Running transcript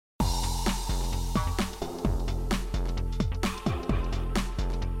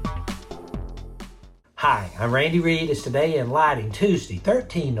Hi, I'm Randy Reed. It's Today in Lighting, Tuesday,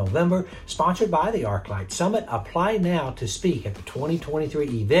 13 November, sponsored by the ArcLight Summit. Apply now to speak at the 2023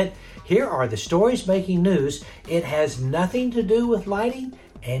 event. Here are the stories making news. It has nothing to do with lighting,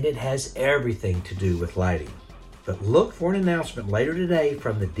 and it has everything to do with lighting. But look for an announcement later today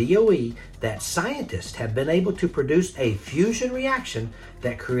from the DOE that scientists have been able to produce a fusion reaction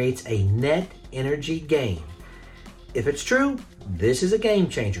that creates a net energy gain. If it's true, this is a game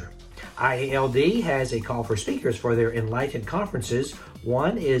changer. IALD has a call for speakers for their Enlighten conferences.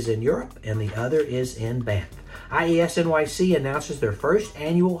 One is in Europe and the other is in Banff. IES NYC announces their first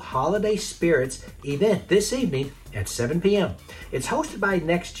annual Holiday Spirits event this evening at 7 p.m. It's hosted by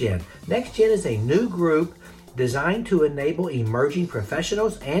NextGen. NextGen is a new group designed to enable emerging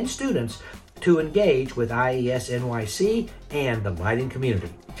professionals and students to engage with IES NYC and the lighting community.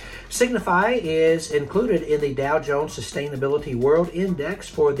 Signify is included in the Dow Jones Sustainability World Index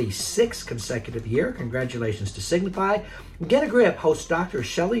for the 6th consecutive year. Congratulations to Signify. Get a Grip hosts Dr.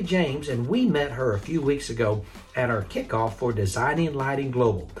 Shelley James, and we met her a few weeks ago at our kickoff for Designing Lighting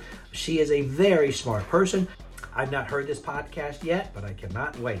Global. She is a very smart person. I've not heard this podcast yet, but I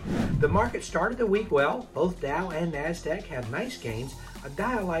cannot wait. The market started the week well. Both Dow and NASDAQ had nice gains. A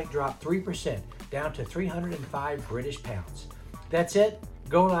Dialight dropped 3%, down to 305 British pounds. That's it.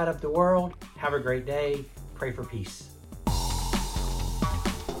 Go light up the world. Have a great day. Pray for peace.